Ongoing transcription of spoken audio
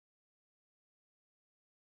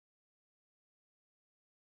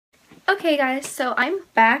Okay guys, so I'm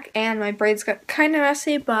back and my braids got kind of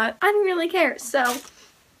messy, but I don't really care. So,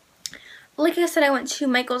 like I said, I went to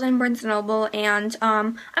Michael's and Barnes & Noble and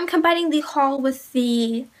I'm combining the haul with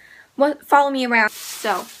the follow me around.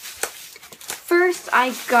 So, first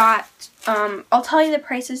I got, I'll tell you the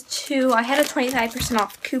prices too. I had a 25%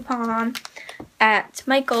 off coupon at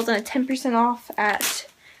Michael's and a 10% off at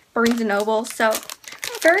Barnes & Noble. So,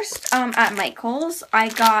 first at Michael's, I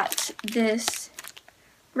got this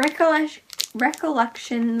Recollections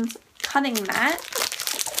cutting mat.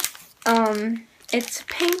 It's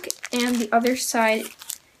pink and the other side,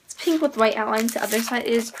 it's pink with white outlines. The other side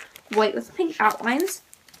is white with pink outlines.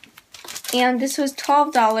 And this was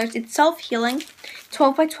 $12. It's self-healing,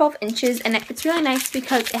 12 by 12 inches, and it's really nice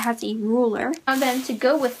because it has a ruler. And then to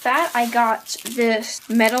go with that, I got this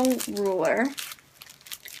metal ruler.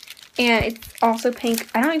 And it's also pink.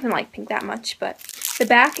 I don't even like pink that much, but the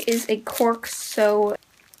back is a cork, so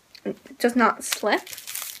it does not slip.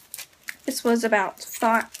 This was about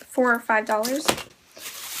 $4 or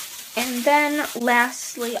 $5. And then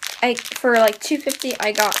lastly, for like $2.50,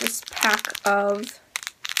 I got this pack of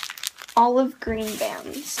olive green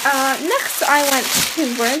bands. Next, I went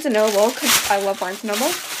to Barnes & Noble because I love Barnes & Noble.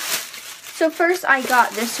 So first, I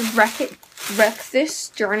got this Wreck This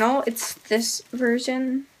journal. It's this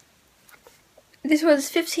version. This was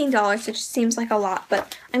 $15, which seems like a lot,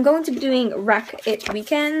 but I'm going to be doing Wreck It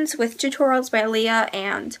weekends with tutorials by Leah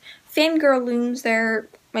and Fangirl Looms. They're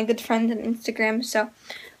my good friend on Instagram, so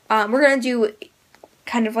we're going to do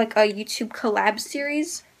kind of like a YouTube collab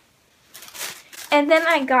series. And then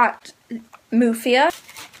I got Mufia,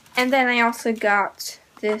 and then I also got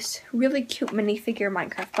this really cute minifigure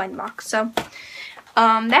Minecraft blind box. So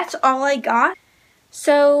that's all I got.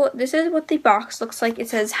 So this is what the box looks like. It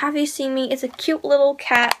says, "Have you seen me?" It's a cute little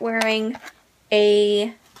cat wearing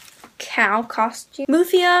a cow costume.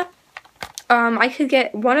 Mufia, I could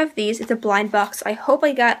get one of these. It's a blind box. I hope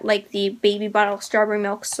I got like the baby bottle strawberry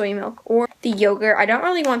milk, soy milk, or the yogurt. I don't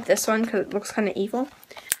really want this one because it looks kind of evil.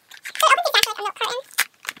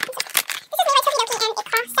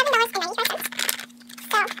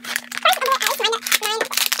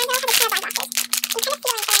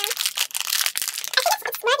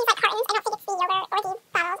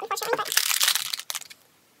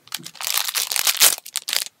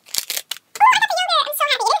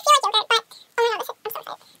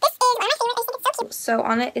 So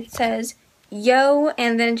on it, it says, "Yo,"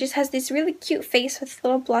 and then it just has this really cute face with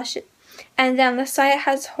little blush. And then on the side it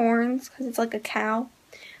has horns because it's like a cow.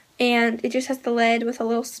 And it just has the lid with a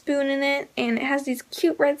little spoon in it. And it has these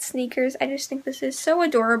cute red sneakers. I just think this is so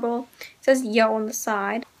adorable. It says "Yo" on the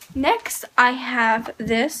side. Next, I have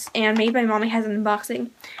this, and maybe my mommy has an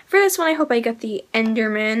unboxing. For this one, I hope I get the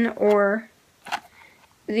Enderman or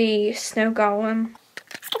the Snow Golem.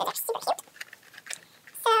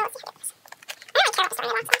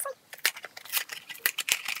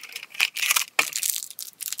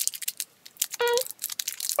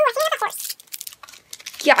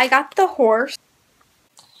 Yeah, I got the horse. It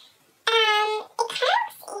kind of looks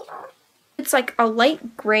evil. It's like a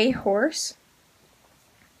light gray horse.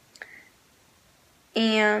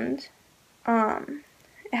 And it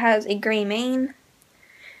has a gray mane.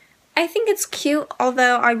 I think it's cute,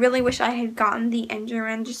 although I really wish I had gotten the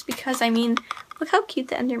Enderman just because, I mean, look how cute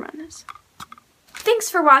the Enderman is.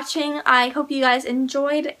 Thanks for watching. I hope you guys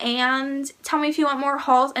enjoyed, and tell me if you want more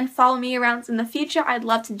hauls and follow me around in the future. I'd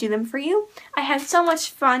love to do them for you. I had so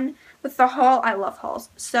much fun with the haul. I love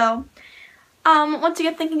hauls. So, once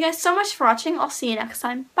again, thank you guys so much for watching. I'll see you next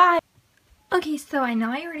time. Bye! Okay, so I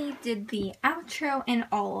know I already did the outro and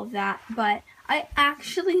all of that, but I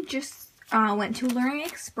actually just went to Learning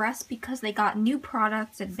Express because they got new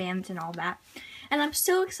products, advanced, and all that. And I'm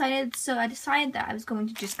so excited, so I decided that I was going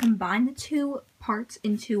to just combine the two parts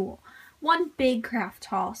into one big craft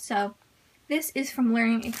haul. So this is from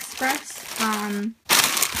Learning Express.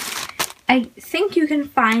 I think you can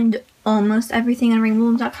find almost everything on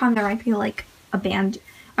rainbowloom.com. There might be like a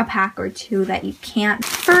pack or two that you can't.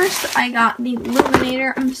 First, I got the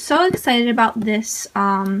Illuminator. I'm so excited about this.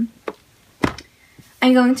 I'm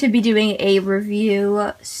going to be doing a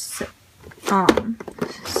review.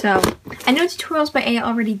 So I know Tutorials by A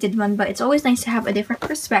already did one, but it's always nice to have a different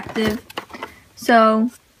perspective. So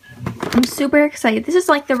I'm super excited. This is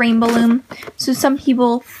like the Rainbow Loom. So some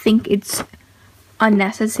people think it's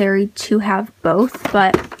unnecessary to have both,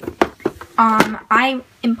 but I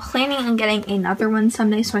am planning on getting another one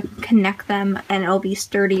someday so I can connect them and it'll be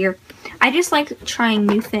sturdier. I just like trying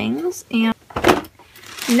new things. And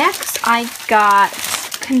next I got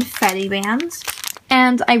confetti bands.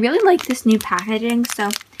 And I really like this new packaging, so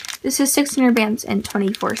This is 600 bands and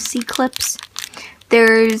 24 C-clips.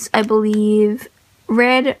 There's, I believe,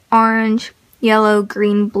 red, orange, yellow,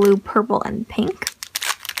 green, blue, purple, and pink.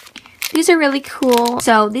 These are really cool.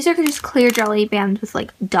 So these are just clear jelly bands with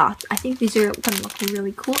like dots. I think these are going to look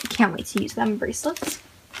really cool. I can't wait to use them. Bracelets.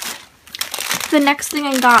 The next thing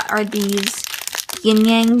I got are these yin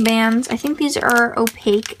yang bands. I think these are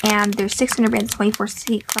opaque and they're 600 bands, 24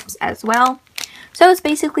 C-clips as well. So it's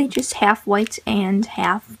basically just half white and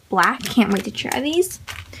half black. Can't wait to try these.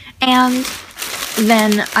 And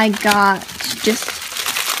then I got just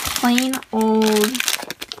plain old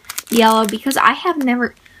yellow because I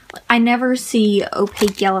never see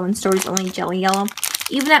opaque yellow in stores, only jelly yellow.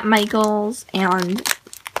 Even at Michael's and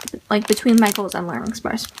like between Michael's and Learning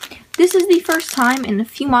Express. This is the first time in a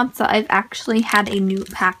few months that I've actually had a new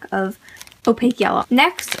pack of opaque yellow.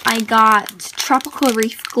 Next, I got Tropical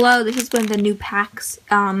Reef Glow. This is one of the new packs,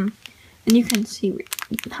 and you can see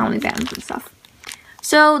how many bands and stuff.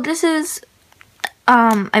 So this is,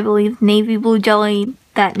 I believe, navy blue jelly,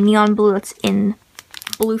 that neon blue that's in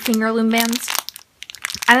blue finger loom bands.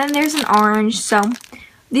 And then there's an orange, so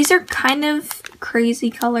these are kind of crazy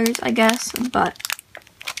colors, I guess, but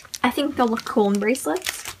I think they'll look cool in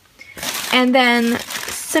bracelets. And then,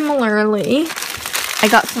 similarly, I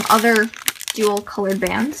got some other dual colored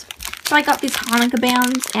bands. So I got these Hanukkah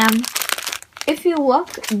bands, and if you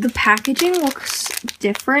look, the packaging looks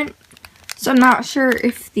different. So I'm not sure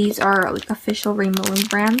if these are like official Rainbow Loom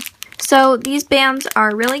brands. So these bands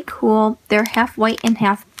are really cool. They're half white and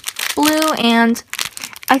half blue, and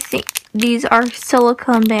I think these are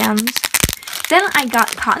silicone bands. Then I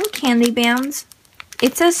got cotton candy bands.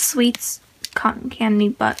 It says Sweets Cotton Candy,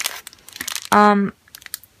 but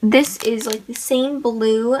this is like the same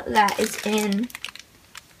blue that is in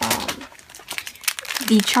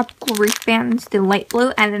the Tropical Reef bands, the light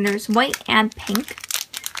blue, and then there's white and pink.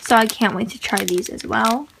 So I can't wait to try these as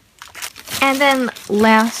well. And then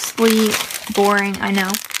lastly, boring, I know,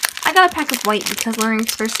 I got a pack of white because Learning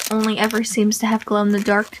Express only ever seems to have glow in the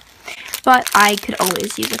dark. But I could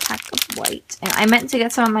always use a pack of white. And I meant to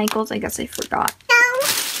get some at Michael's, I guess I forgot.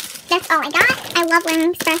 So, that's all I got. I love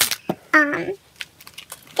Learning Express.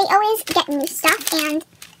 They always get new stuff, and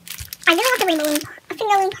I really want the Rainbow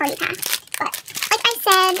Loom Party Pack. But, like I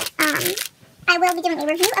said, I will be doing a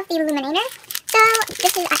review of the Illuminator. So,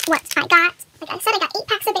 this is what I got. Like I said, I got 8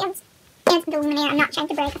 packs of bands and the Illuminator. I'm not trying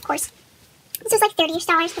to brag, of course. This was like $30-ish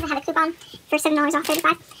because I had a coupon for $7 off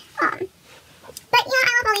 35. But yeah,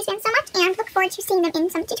 I love all these bands so much and look forward to seeing them in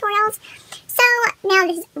some tutorials. So now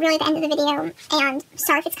this is really the end of the video, and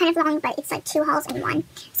sorry if it's kind of long, but it's like 2 hauls in one.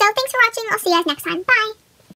 So thanks for watching. I'll see you guys next time. Bye!